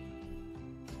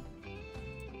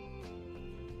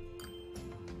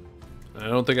 I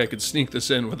don't think I could sneak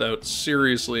this in without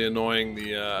seriously annoying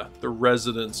the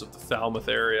residents of the Falmouth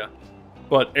area.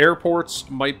 But airports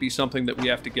might be something that we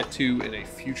have to get to in a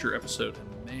future episode.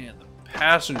 And man, the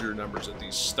passenger numbers at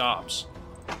these stops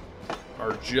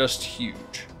are just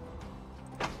huge.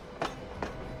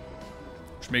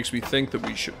 Which makes me think that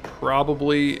we should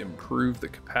probably improve the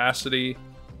capacity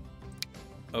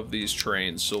of these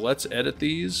trains. So let's edit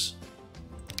these.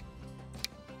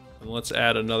 And let's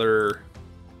add another...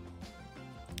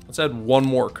 Let's add one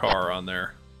more car on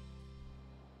there.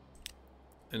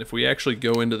 And if we actually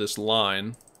go into this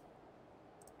line...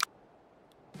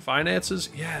 Finances?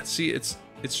 Yeah, see, it's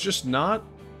just not...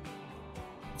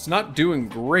 It's not doing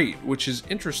great, which is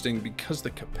interesting because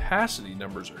the capacity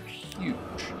numbers are huge.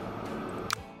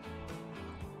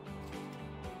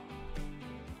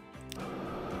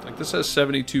 Like, this has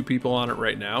 72 people on it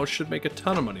right now. It should make a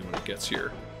ton of money when it gets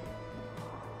here.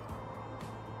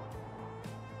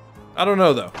 I don't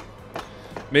know, though.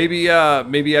 Maybe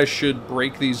I should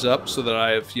break these up so that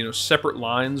I have, you know, separate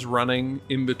lines running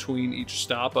in between each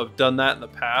stop. I've done that in the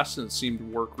past and it seemed to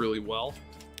work really well.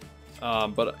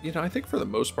 But you know, I think for the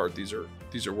most part these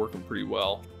are working pretty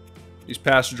well. These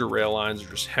passenger rail lines are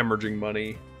just hemorrhaging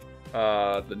money.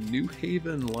 The New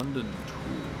Haven London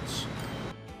tools.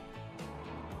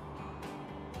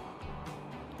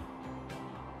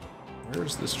 Where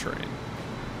is this train?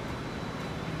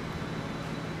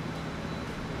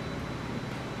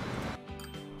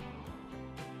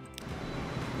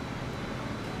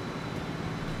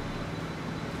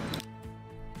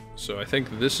 So I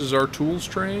think this is our tools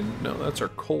train. No, that's our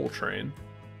coal train.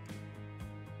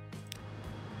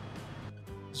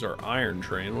 This is our iron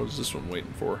train. What is this one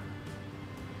waiting for?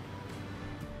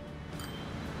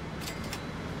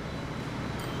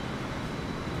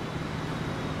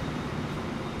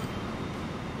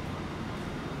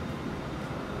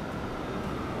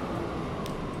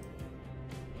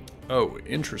 Oh,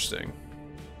 interesting.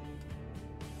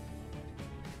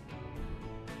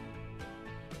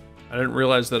 I didn't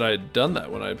realize that I had done that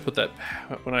when I put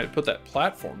that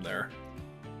platform there.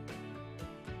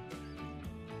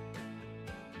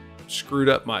 Screwed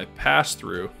up my pass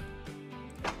through.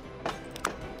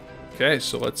 Okay,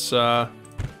 so let's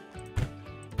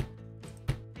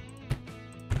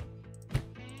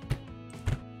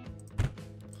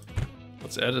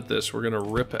edit this. We're gonna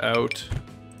rip out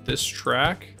this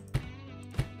track.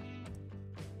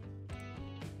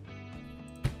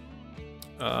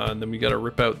 And then we gotta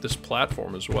rip out this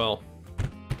platform as well.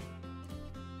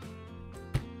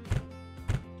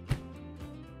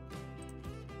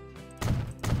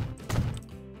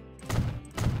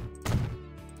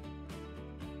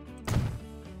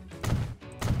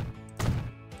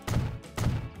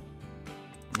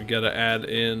 We gotta add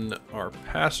in our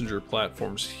passenger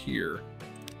platforms here.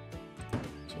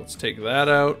 So let's take that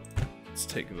out. Let's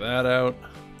take that out.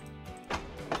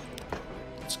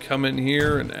 Come in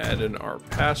here and add in our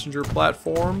passenger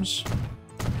platforms.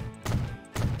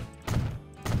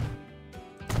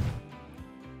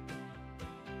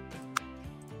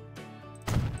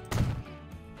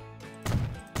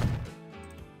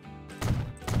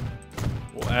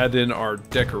 We'll add in our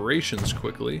decorations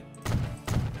quickly.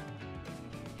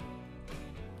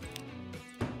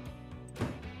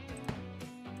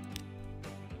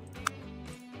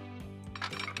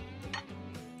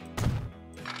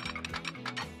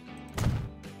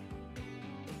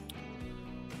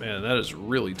 Man, that is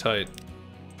really tight.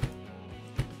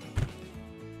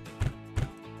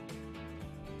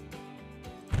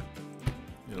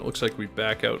 And it looks like we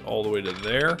back out all the way to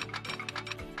there.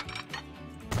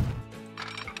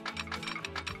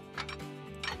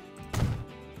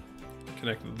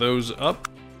 Connect those up.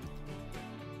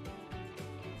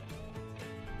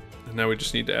 And now we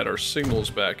just need to add our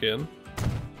signals back in.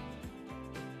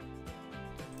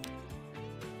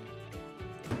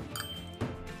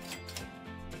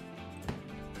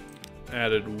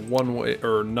 Added one-way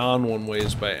or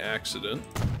non-one-ways by accident.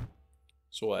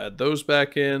 So we'll add those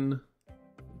back in.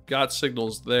 Got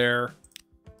signals there.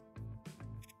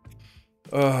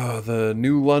 The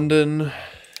New London.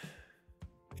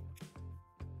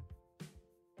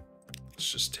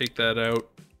 Let's just take that out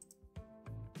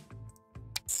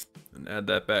and add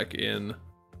that back in.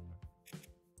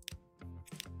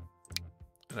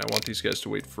 And I want these guys to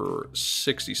wait for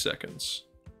 60 seconds.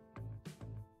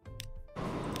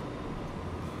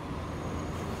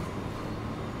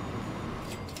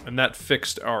 And that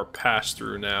fixed our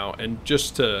pass-through now. And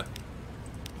just for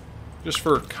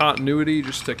continuity,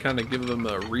 just to kind of give them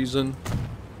a reason.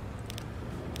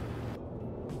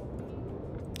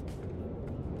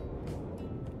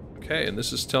 Okay, and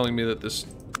this is telling me that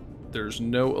there's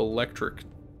no electric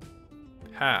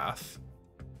path.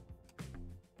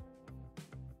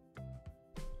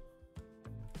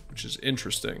 Which is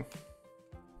interesting.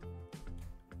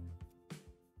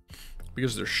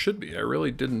 Because there should be. I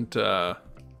really didn't...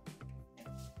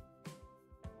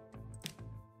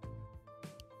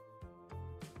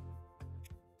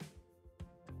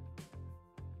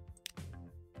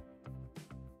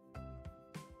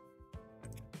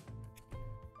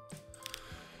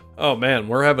 Oh man,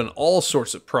 we're having all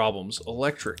sorts of problems.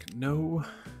 Electric, no.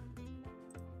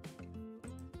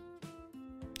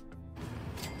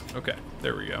 Okay,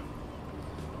 there we go.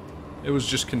 It was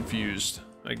just confused,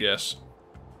 I guess.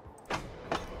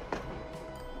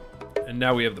 And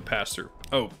now we have the pass-through.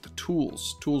 Oh, the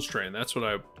tools train. That's what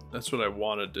I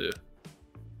wanted to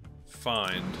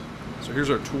find. So here's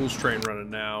our tools train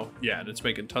running now. Yeah, and it's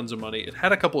making tons of money. It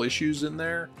had a couple issues in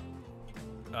there.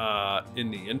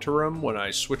 In the interim when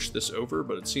I switched this over,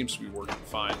 but it seems to be working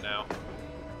fine now.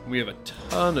 We have a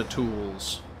ton of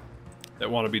tools that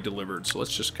want to be delivered, so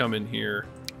let's just come in here.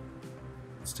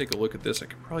 Let's take a look at this. I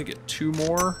could probably get 2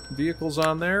 more vehicles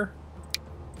on there,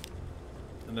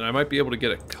 and then I might be able to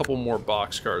get a couple more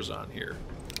boxcars on here.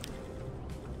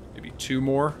 Maybe 2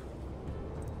 more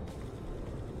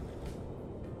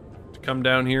to come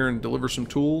down here and deliver some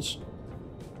tools.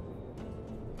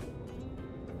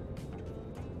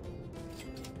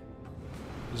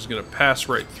 This is going to pass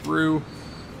right through.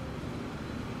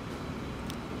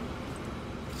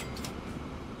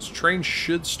 This train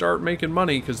should start making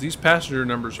money because these passenger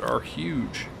numbers are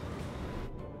huge.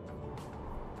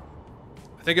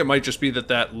 I think it might just be that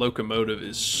that locomotive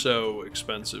is so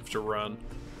expensive to run.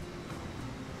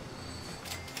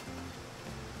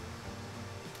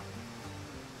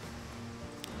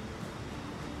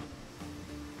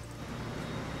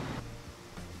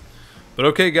 But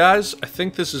okay, guys, I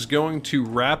think this is going to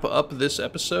wrap up this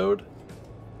episode.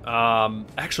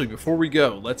 Actually, before we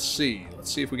go, let's see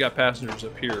if we got passengers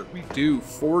up here. We do.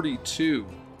 42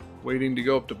 waiting to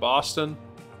go up to Boston.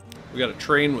 We got a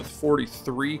train with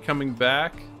 43 coming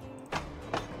back.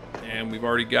 And we've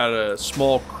already got a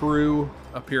small crew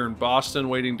up here in Boston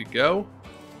waiting to go,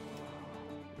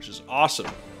 which is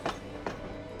awesome.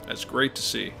 That's great to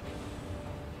see.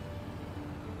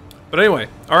 But anyway,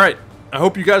 all right. I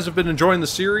hope you guys have been enjoying the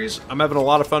series. I'm having a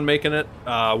lot of fun making it.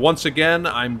 Once again,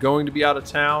 I'm going to be out of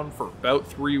town for about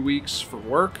 3 weeks for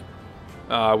work.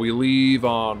 We leave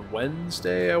on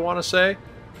Wednesday, I want to say.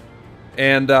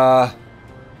 And,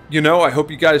 you know, I hope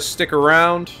you guys stick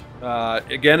around.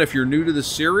 Again, if you're new to the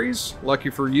series,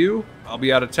 lucky for you, I'll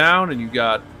be out of town and you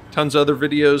got tons of other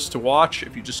videos to watch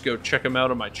if you just go check them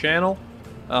out on my channel.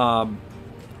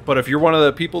 But if you're one of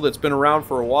the people that's been around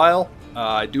for a while,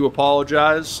 I do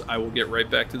apologize. I will get right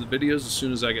back to the videos as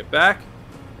soon as I get back.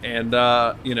 And,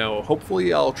 you know,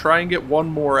 hopefully I'll try and get one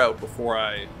more out before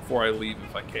I leave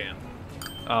if I can.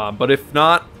 But if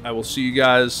not, I will see you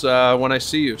guys when I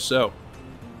see you. So,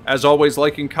 as always,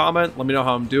 like and comment. Let me know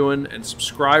how I'm doing. And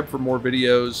subscribe for more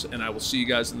videos. And I will see you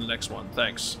guys in the next one.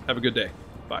 Thanks. Have a good day.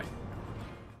 Bye.